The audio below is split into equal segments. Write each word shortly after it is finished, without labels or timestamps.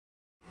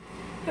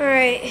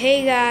Alright,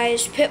 hey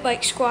guys, Pit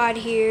Bike Squad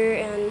here,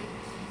 and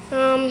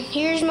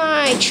here's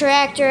my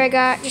tractor I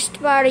got just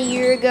about a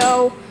year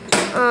ago.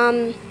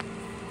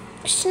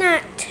 It's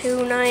not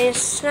too nice,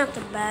 it's not the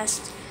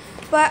best,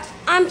 but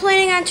I'm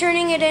planning on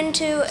turning it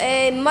into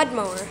a mud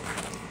mower.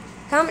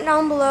 Comment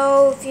down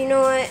below if you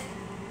know what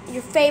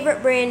your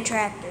favorite brand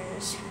tractor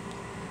is.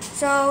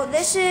 So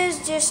this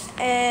is just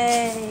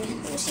a,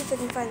 let me see if I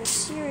can find the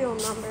serial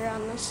number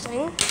on this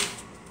thing.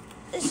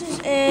 This is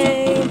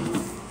a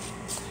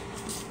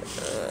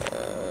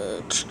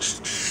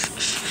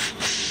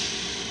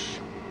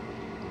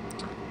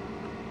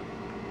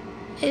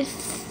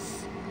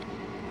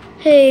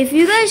if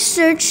you guys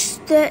search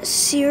that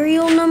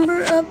serial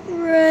number up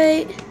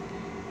right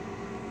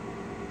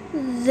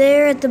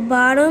there at the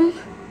bottom,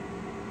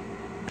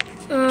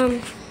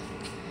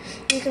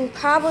 you can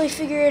probably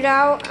figure it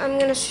out. I'm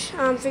gonna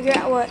figure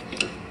out what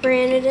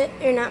brand it is,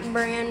 or not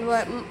brand,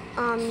 what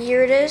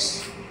year it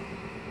is.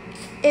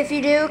 If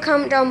you do,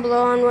 comment down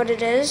below on what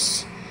it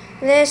is.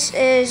 This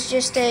is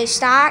just a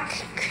stock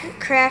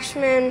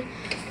Craftsman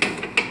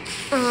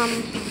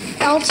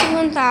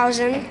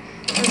LT1000,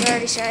 as I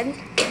already said.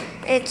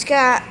 It's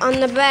got,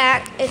 on the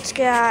back, it's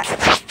got,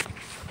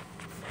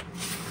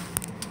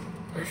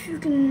 if you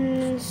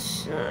can,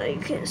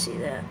 you can't see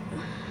that,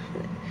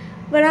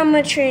 but on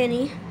my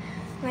tranny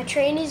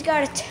has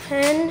got a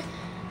 10,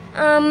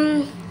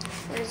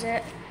 what is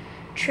it,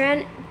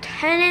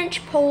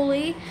 10-inch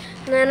pulley,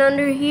 and then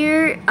under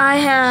here I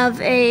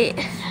have a,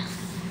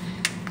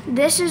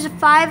 this is a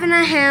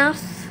 5.5,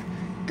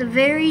 the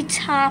very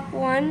top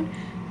one,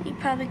 you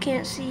probably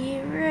can't see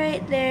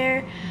right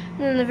there, and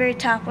then the very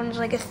top one is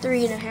like a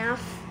 3.5.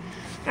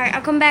 Alright,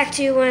 I'll come back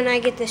to you when I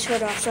get this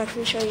hood off so I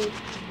can show you.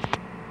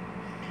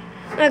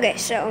 Okay,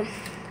 so,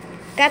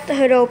 got the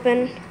hood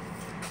open.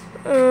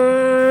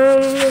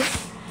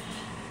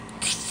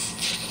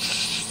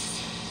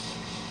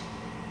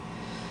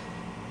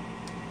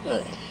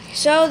 Okay,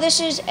 so this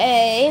is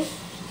a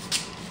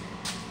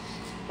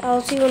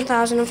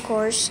LT1000, of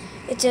course.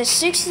 It's a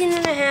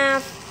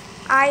 16.5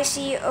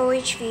 IC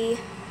OHV.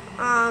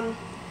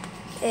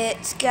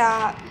 It's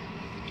got,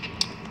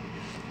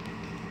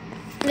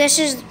 this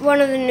is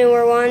one of the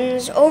newer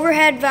ones.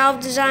 Overhead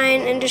valve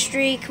design,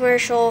 industry,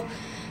 commercial,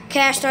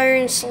 cast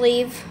iron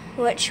sleeve,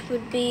 which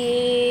would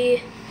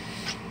be,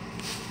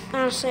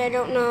 honestly, I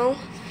don't know.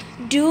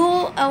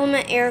 Dual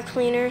element air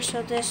cleaner,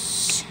 so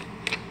this,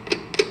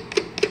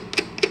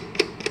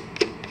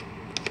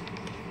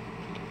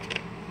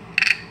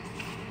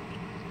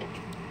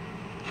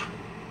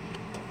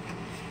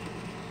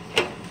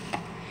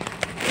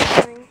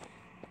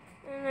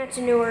 it's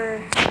a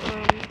newer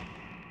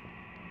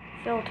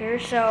filter,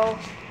 so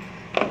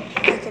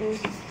I can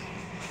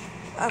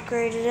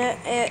upgraded it.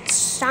 It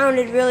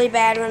sounded really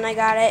bad when I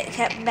got it. It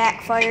kept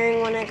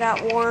backfiring when it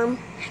got warm,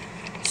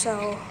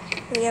 so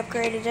we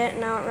upgraded it.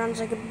 Now it runs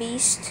like a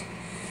beast.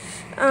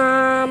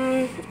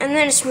 And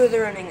then a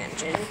smoother running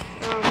engine.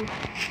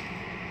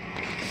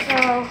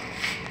 So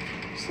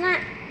it's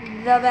not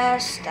the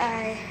best.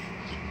 I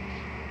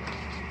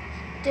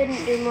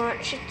didn't do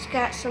much. It's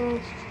got some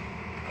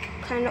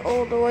kind of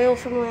old oil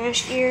from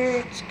last year.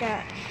 It's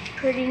got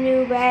pretty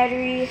new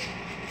battery,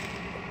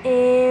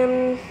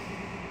 and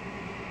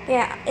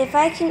yeah, if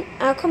I can,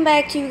 I'll come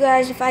back to you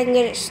guys if I can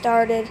get it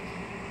started.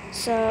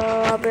 So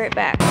I'll be right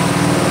back.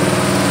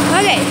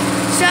 Okay,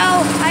 so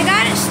I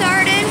got it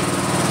started.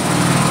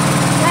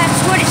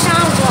 That's what it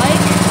sounds like.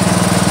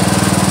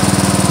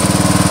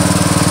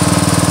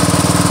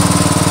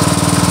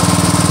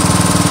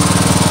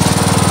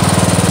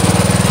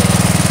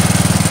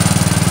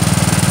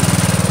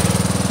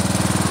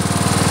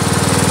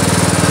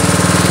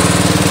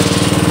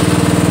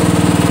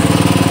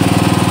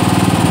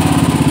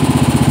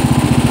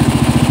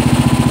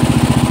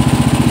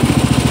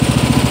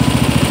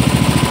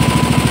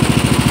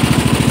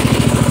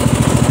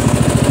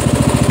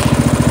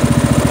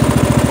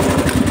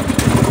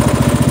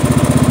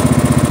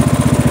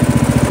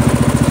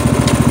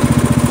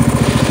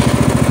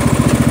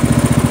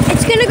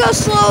 Go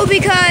slow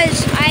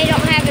because I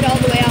don't have it all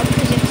the way out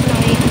because it's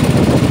night.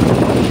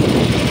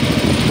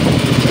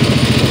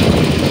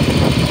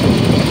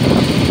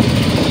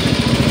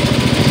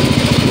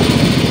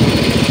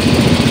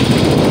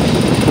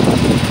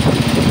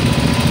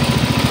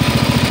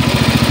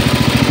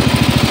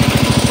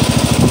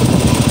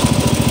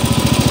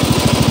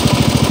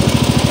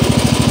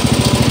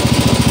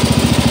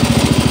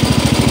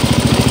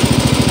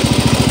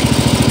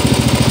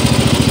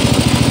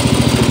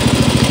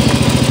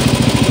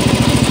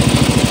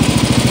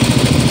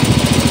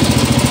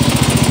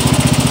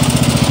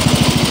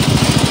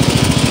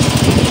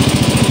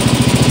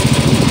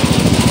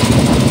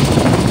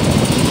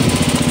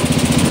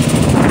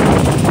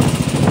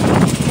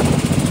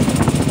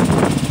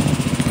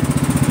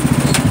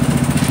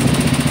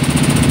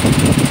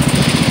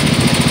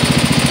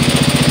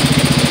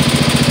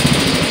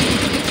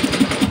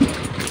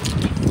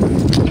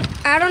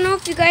 I don't know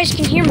if you guys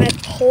can hear my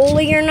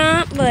pulley or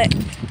not, but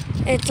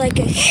it's like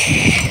a,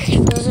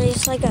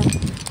 it's like a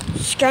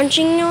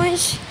scrunching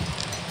noise.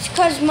 It's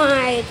because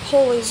my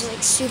pole is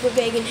like super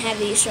big and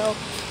heavy, so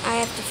I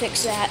have to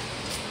fix that.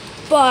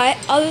 But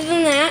other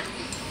than that,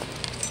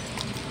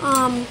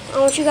 I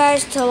want you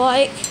guys to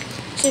like,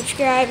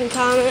 subscribe, and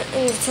comment.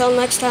 And until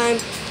next time,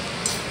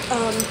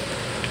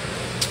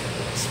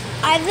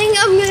 I think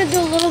I'm gonna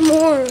do a little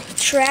more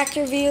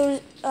tractor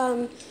views,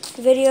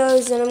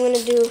 videos, and I'm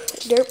gonna do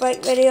dirt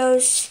bike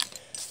videos.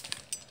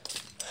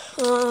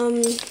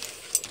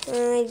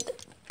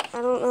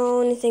 I don't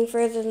know anything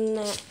further than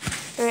that.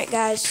 Alright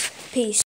guys, peace.